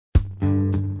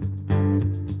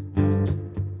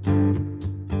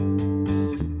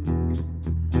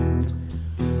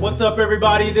What's up,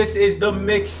 everybody? This is the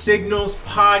Mixed Signals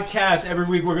podcast. Every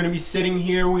week we're going to be sitting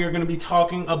here. We are going to be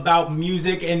talking about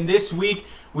music. And this week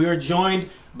we are joined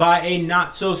by a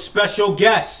not so special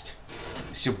guest.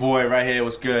 It's your boy right here.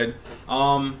 What's good?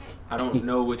 I don't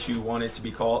know what you want it to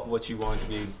be called. What you want it to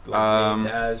be named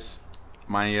as.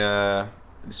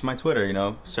 This is my Twitter. You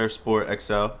know,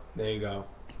 SurfSportXL. There you go.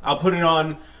 I'll put it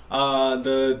on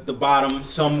the bottom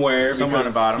somewhere. Somewhere on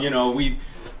the bottom. You know,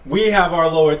 we have our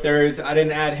lower thirds. I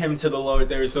didn't add him to the lower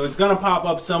thirds, so it's gonna pop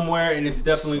up somewhere, and it's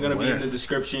definitely gonna be in the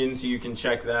description, so you can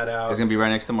check that out. It's gonna be right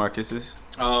next to Marcus's.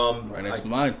 Right next to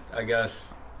mine. I guess.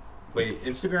 Wait,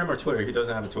 Instagram or Twitter? He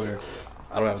doesn't have a Twitter.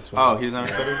 I don't have a Twitter. Oh, he doesn't have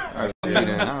a Twitter? Alright,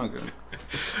 I don't know.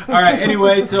 Alright,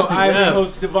 anyway, so I'm your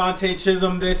host, Devontae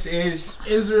Chisholm. This is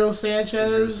Israel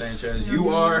Sanchez. You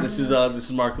are. This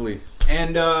is Mark Lee.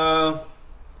 And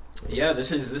yeah,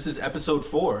 this is episode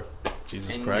 4.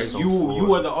 Jesus and Christ.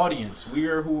 You are the audience. We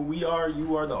are who we are.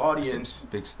 You are the audience.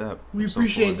 Big step. We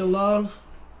appreciate the love.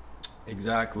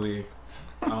 Exactly.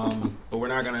 But we're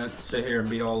not gonna sit here and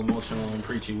be all emotional and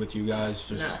preachy with you guys.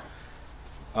 Just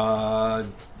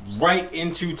right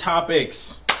into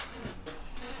topics.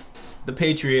 The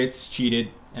Patriots cheated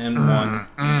and won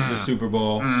the Super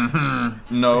Bowl.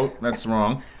 No, that's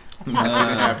wrong.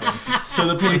 So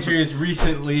the Patriots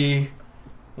recently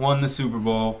won the Super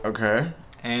Bowl. Okay.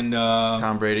 And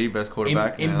Tom Brady, best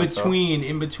quarterback. In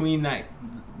between that,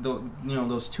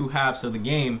 those two halves of the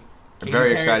game,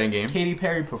 Very exciting game. Katy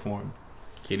Perry performed.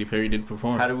 Katy Perry did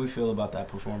perform. How do we feel about that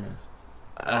performance?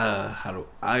 How do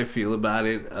I feel about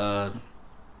it?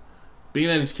 Being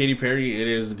that it's Katy Perry, it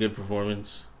is a good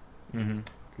performance.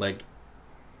 Like,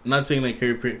 I'm not saying that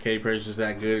Katy Perry's just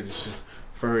that good. It's just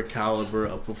for her caliber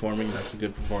of performing, that's a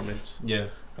good performance. Yeah.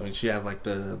 I mean, she had like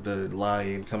the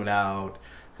lion coming out,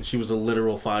 and she was a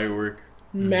literal firework.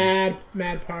 Mad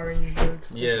Power Rangers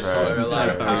jokes. Yes, Right. a lot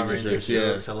of Power Rangers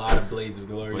jokes, a lot of Blades of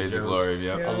Glory Blades jokes, of Glory,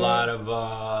 yeah. a lot of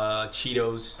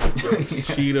Cheetos jokes.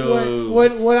 Cheetos.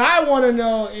 What I want to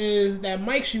know is that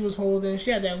mic she was holding.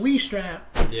 She had that Wii strap.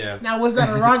 Yeah. Now, was that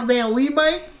a Rock Band Wii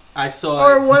mic? I saw.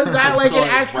 Or was that like an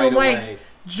actual right mic away.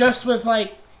 just with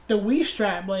like the Wii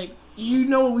strap? Like, you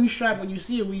know a Wii strap when you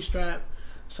see a Wii strap.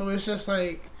 So it's just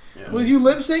like, was you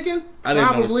lip syncing? I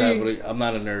didn't notice that, but I'm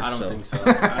not a nerd. I don't think so.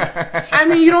 I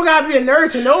mean, you don't gotta be a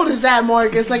nerd to notice that,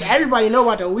 Mark. It's like everybody know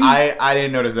about the Wii. I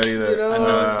didn't notice that either. You know, I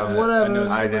noticed that. whatever.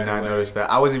 I did not notice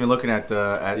that. I wasn't even looking at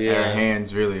her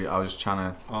hands, really. I was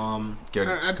trying to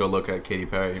just go look at Katy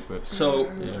Perry. But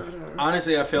So,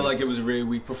 honestly, I feel like it was a really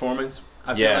weak performance.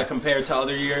 I feel like compared to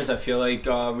other years, I feel like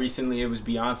recently it was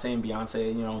Beyonce, and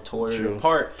Beyonce, tore it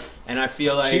apart. And I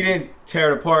feel like she didn't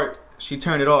tear it apart. She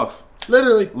turned it off.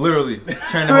 Literally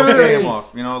Turned the whole game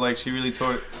off. Like she really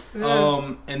tore it.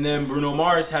 And then Bruno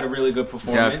Mars had a really good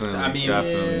performance.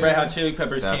 Definitely. Red Hot Chili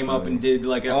Peppers came up and did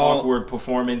like an awkward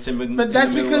performance. But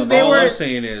that's because All I'm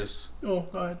saying is, oh,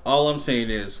 go ahead. all I'm saying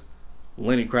is,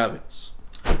 Lenny Kravitz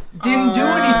didn't do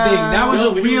anything. That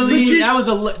was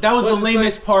that was the But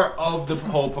lamest part of the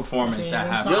whole performance that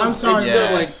happened. I'm sorry.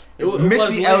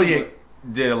 Missy Elliott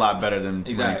did a lot better than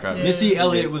Exactly. Lenny Kravitz. Missy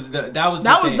Elliott was that was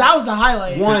the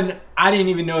highlight. One, I didn't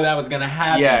even know that was gonna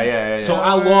happen. Yeah. So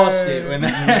I lost it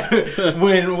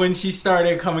when she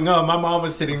started coming up. My mom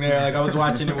was sitting there, like I was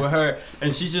watching it with her,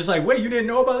 and she's just like, "Wait, you didn't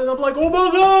know about it?" I'm like, "Oh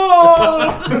my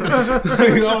god!"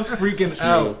 Like, I was freaking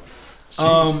out.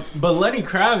 But Lenny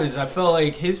Kravitz, I felt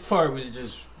like his part was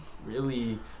just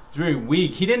really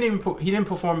weak. He didn't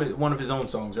perform one of his own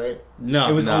songs, right? No,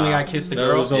 it was only "I Kissed a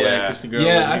Girl." It was only "I Kissed a Girl."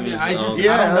 Yeah, I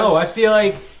don't know. I feel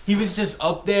like he was just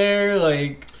up there,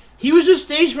 like he was just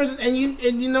stage presence, and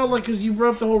you know, like, because you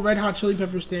brought up the whole Red Hot Chili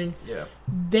Peppers thing. Yeah,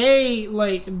 they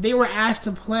were asked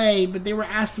to play, but they were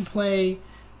asked to play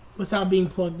without being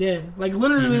plugged in. Like,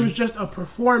 literally, it was just a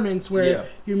performance where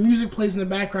your music plays in the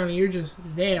background and you're just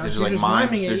there. They're you're just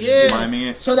miming it. Yeah. Miming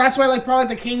it. So that's why, like,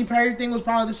 probably the Katy Perry thing was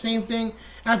probably the same thing.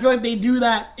 And I feel like they do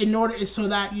that in order so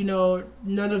that,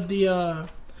 none of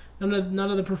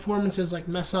the performances like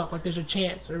mess up. Like, there's a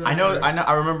chance. I know.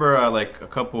 I remember like a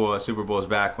couple of Super Bowls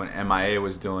back when MIA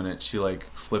was doing it. She like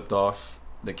flipped off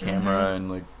the camera and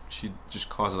like she just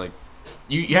caused like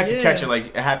you had to catch it. Like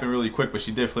it happened really quick, but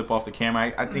she did flip off the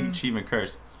camera. I think she even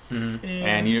cursed.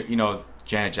 And you know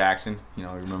Janet Jackson.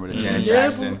 Remember the Janet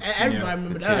Jackson. Everybody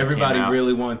remember that. Everybody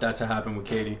really wanted that to happen with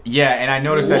Katy. Yeah, and I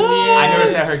noticed that. I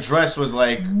noticed that her dress was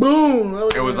like boom.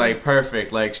 It was like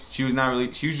perfect. Like she was not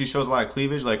really. She usually shows a lot of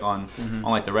cleavage, like on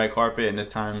like the red carpet, and this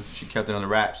time she kept it on the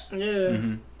wraps. Yeah.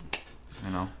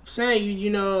 You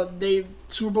know, they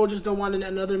Super Bowl just don't want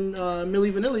another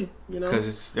Milli Vanilli.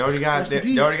 Because they already got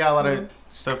a lot of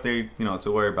stuff they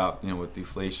to worry about. With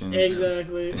deflation.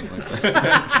 Exactly. Things like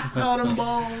that. All them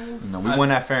balls. We won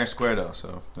that fair and square though,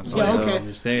 so that's all. Yeah, okay. I'm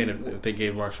just saying if they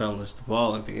gave Marshawn Lynch the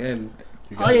ball at the end.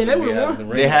 They would have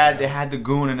won. They had the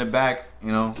goon in the back, in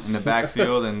the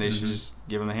backfield, and they should just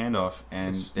give him the handoff,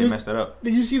 and they messed that up.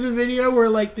 Did you see the video where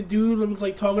the dude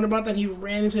was talking about that he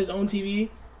ran into his own TV?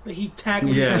 He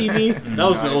tackled his TV. That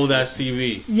was an old ass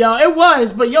TV. Yo, it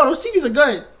was, but those TVs are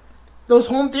good. Those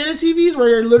home theater TVs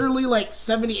where they're literally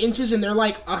 70 inches and they're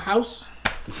like a house.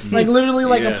 Literally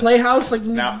a playhouse.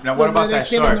 Now what about that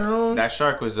shark? That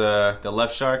shark was the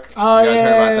left shark. Oh, you guys heard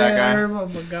about that guy? Oh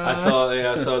my god!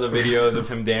 I saw the videos of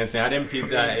him dancing. I didn't peep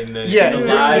that in the live. Yeah,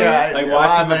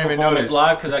 Watching the performance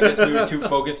live because I guess we were too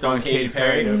focused on Katy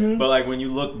Perry. Mm-hmm. But when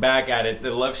you look back at it,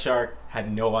 the left shark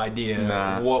had no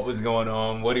idea what was going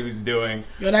on, what he was doing.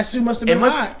 Yo, that suit must have been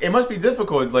hot. It must be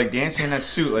difficult, dancing in that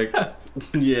suit,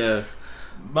 Yeah.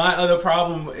 My other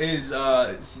problem is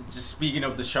just speaking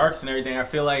of the sharks and everything. I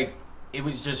feel like it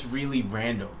was just really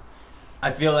random. I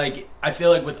feel like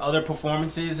with other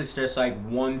performances, it's just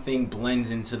one thing blends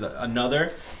into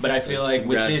another. But I feel like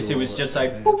with this, it was just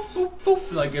boop boop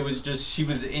boop. It was just she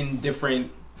was in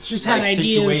different. Just had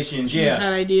ideas. Situations. She just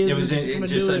had ideas. It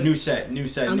was just a new set,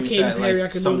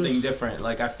 something different.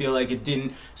 I feel like it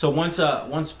didn't. So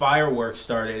once fireworks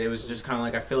started, it was just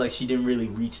kind of I feel like she didn't really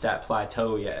reach that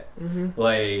plateau yet.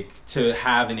 To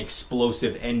have an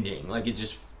explosive ending, it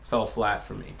just fell flat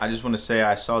for me. I just want to say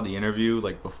I saw the interview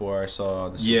before I saw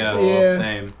the Super Bowl. Yeah,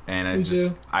 same.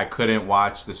 And I couldn't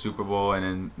watch the Super Bowl and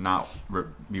then not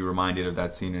be reminded of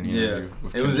that scene in the interview.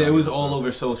 With it was all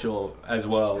over social as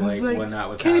well. When that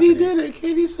was Katie happening. did it.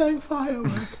 Katie sang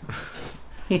firework.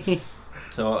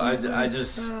 So I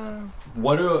just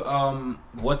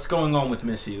what's going on with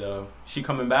Missy though? She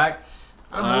coming back?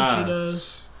 I hope she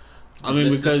does. I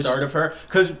mean, because the start of her,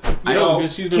 because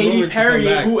she's Katy Perry,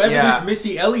 whoever this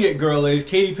Missy Elliott girl is,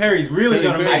 Katy Perry's really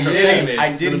gonna make her famous.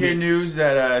 I did hear news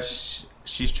that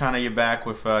she's trying to get back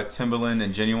with Timbaland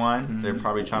and Genuine. Mm-hmm. They're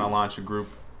probably trying to launch a group,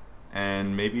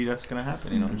 and maybe that's gonna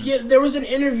happen. Yeah, there was an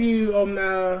interview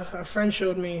a friend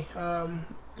showed me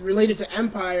related to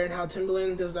Empire and how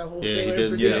Timbaland does that whole thing,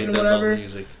 producing and whatever.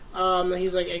 Music.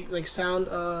 He's like sound.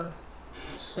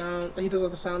 He does all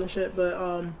the sound and shit,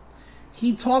 but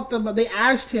he talked about. They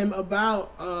asked him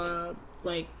about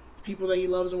people that he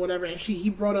loves and whatever, and he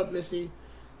brought up Missy,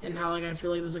 and how I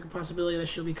feel like there's a possibility that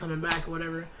she'll be coming back or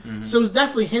whatever. Mm-hmm. So it was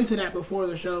definitely hinted at before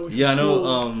the show. Which I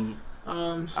know.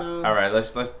 Cool. So all right,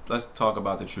 let's talk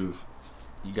about the truth.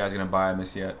 You guys gonna buy a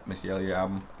Missy Elliott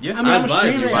album? Yeah, I mean, I'm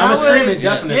streaming. I'm streaming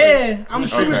definitely. Yeah, I'm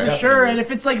streaming for sure. And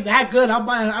if it's that good, I'll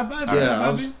buy it. I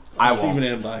won't. Streaming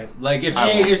it and buy it.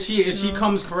 If she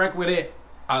comes correct with it.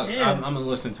 I'm gonna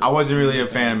listen to it. I wasn't really a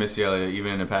fan of Missy Elliott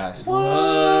even in the past. What?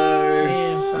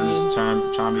 Damn, I'm just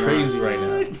trying to be crazy right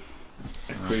now.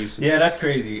 Crazy. Yeah, that's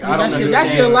crazy. I don't understand.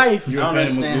 That's your life. I don't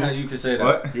understand how you can say that.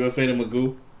 What? You a fan of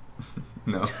Magoo?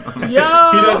 No. Yo! He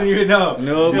doesn't even know.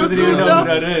 No, he doesn't even know who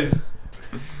that is.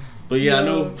 But I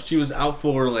know she was out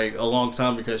for a long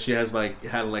time because she has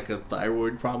had a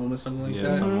thyroid problem or something like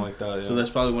that. Something like that. Yeah. So that's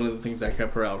probably one of the things that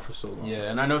kept her out for so long.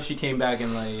 Yeah, and I know she came back in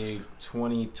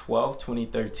 2012,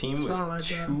 2013 with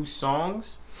two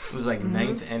songs. It was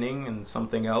Ninth Inning and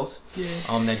something else. Yeah.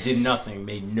 That did nothing,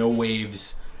 made no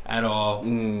waves at all.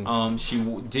 She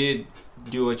did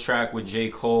do a track with J.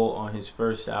 Cole on his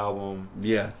first album.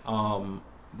 Yeah.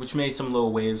 Which made some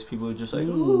little waves. People were just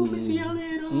 "Ooh, Missy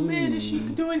Elliott! Oh man, is she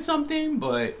doing something?"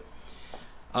 But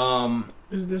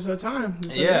there's a time.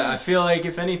 I feel like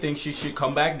if anything, she should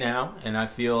come back now. And I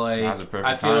feel like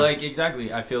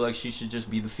exactly. I feel like she should just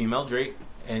be the female Drake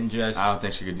and just. I don't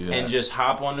think she could do that. And just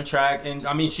hop on the track. And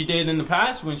I mean, she did in the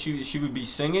past when she would be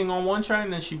singing on one track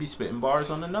and then she'd be spitting bars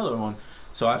on another one.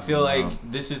 So I feel like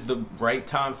this is the right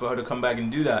time for her to come back and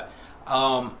do that.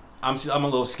 I'm a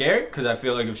little scared because I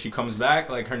feel like if she comes back,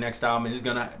 her next album is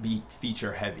gonna be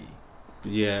feature heavy.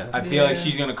 Yeah, I feel like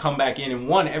she's gonna come back in,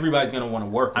 and everybody's gonna want to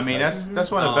work with I mean, her.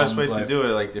 that's one of the best ways to do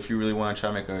it. If you really want to try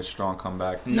to make a strong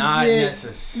comeback. Not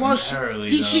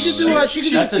necessarily. Well, she could do a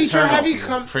feature heavy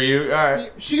for you. All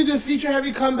right, she could do a feature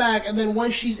heavy comeback, and then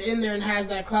once she's in there and has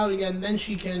that clout again, then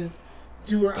she can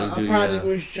do a project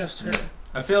where it's just her.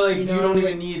 I feel like you don't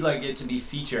even need it to be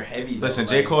feature heavy. Listen,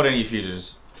 J. Cole didn't need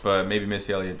features. But maybe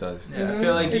Missy Elliott does. Yeah, I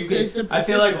feel like I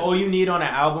feel like all you need on an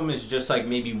album is just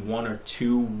maybe one or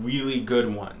two really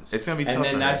good ones. It's gonna be tough. And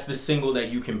then that's the single that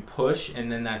you can push,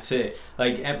 and then that's it.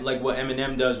 Like what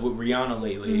Eminem does with Rihanna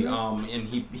lately. And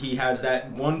he has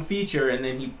that one feature, and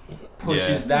then he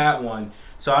pushes that one.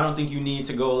 So I don't think you need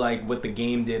to go like what The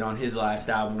Game did on his last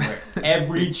album, where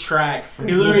every track,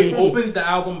 he literally opens the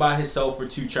album by himself for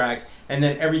 2 tracks, and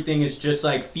then everything is just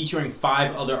like featuring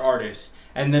 5 other artists,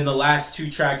 and then the last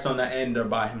 2 tracks on the end are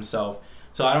by himself.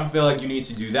 So I don't feel like you need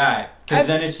to do that, because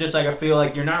then it's just like I feel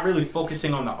like you're not really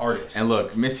focusing on the artist. And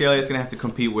look, Missy Elliott's gonna have to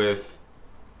compete with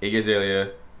Iggy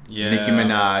Azalea, Nicki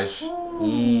Minaj,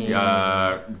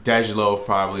 Dej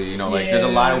probably. You know, like there's a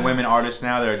lot of women artists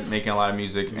now that are making a lot of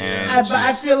music, and but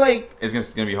I feel like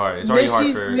it's gonna be hard. It's already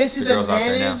hard for Missy's the girls out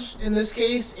there now. advantage in this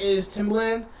case is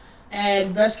Timbaland,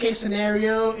 and best case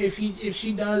scenario, if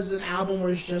she does an album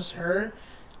where it's just her,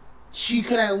 she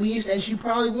could at least, and she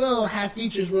probably will, have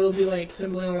features where it'll be like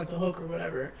Timbaland on like the hook or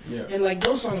whatever. Yeah. And like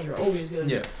those songs are always good.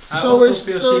 Yeah. So I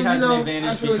also feel she has an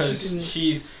advantage because like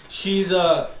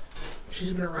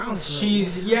she's been around.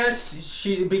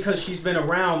 Because she's been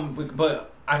around,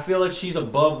 but I feel like she's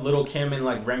above Lil' Kim and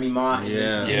like Remy Ma in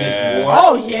this war.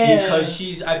 Oh yeah.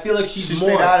 Because I feel like she's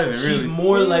more out of it, really. She's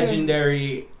more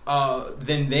legendary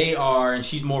than they are, and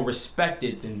she's more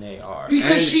respected than they are.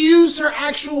 Because she used her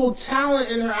actual talent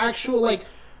and her actual like.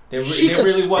 There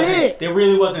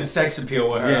really wasn't sex appeal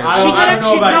with her. Yeah. I don't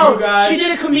know about you guys. She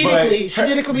did it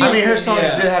comedically. I mean, her songs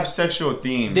did have sexual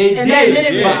themes. They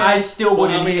did, but I still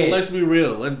wouldn't hit. Let's be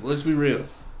real. Let's be real.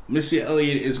 Missy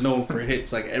Elliott is known for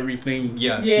hits. Like everything she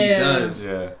does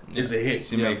is a hit.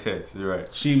 She makes hits. You're right.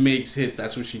 She makes hits.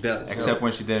 That's what she does. Except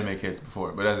when she didn't make hits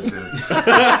before, but that's the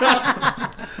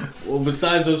Well,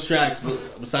 besides those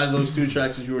 2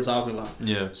 tracks that you were talking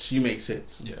about, she makes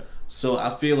hits. Yeah. So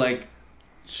I feel like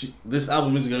this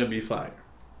album is gonna be fire.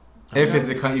 If it's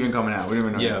even coming out, we don't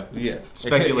even know. Yeah.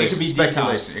 Speculation. It could be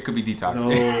speculation. It could be detox. No.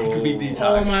 It could be detox.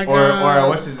 Oh my god. Or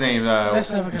what's his name?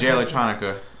 Jay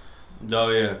Electronica. Oh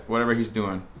yeah. Whatever he's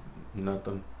doing.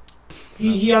 Nothing.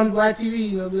 He on Black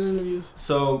TV, doing interviews.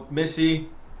 So Missy,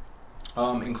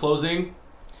 in closing,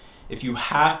 if you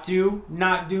have to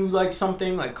not do like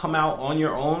something like come out on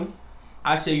your own,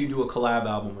 I say you do a collab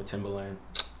album with Timbaland.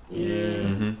 Yeah.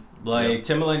 Mm-hmm. Like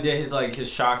Timbaland did his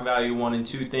shock value 1 and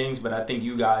 2 things, but I think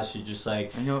you guys should just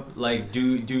like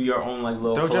do your own like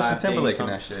little. Throw collab Justin Timberlake thing,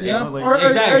 in that shit. Yeah,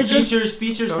 exactly.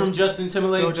 Features from Justin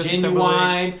Timberlake,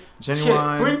 Genuine.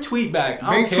 Shit, bring Tweet back.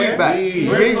 I don't care.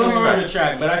 Bring Tweet back on the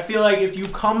track. But I feel like if you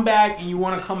come back and you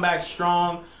want to come back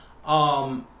strong,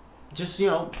 just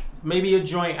maybe a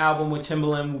joint album with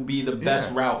Timbaland will be the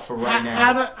best route for right now.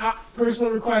 Have a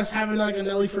personal request, having like a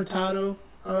Nelly Furtado.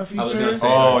 Feature.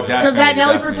 Because that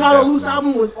Nelly Furtado Loose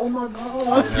album was, oh my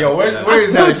god. Yo, where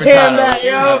is Nelly Furtado? That,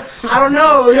 yo. I don't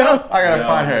know, yo. I gotta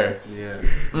find her. Yeah.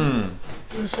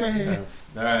 Just saying.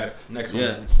 All right, next one.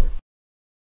 Yeah.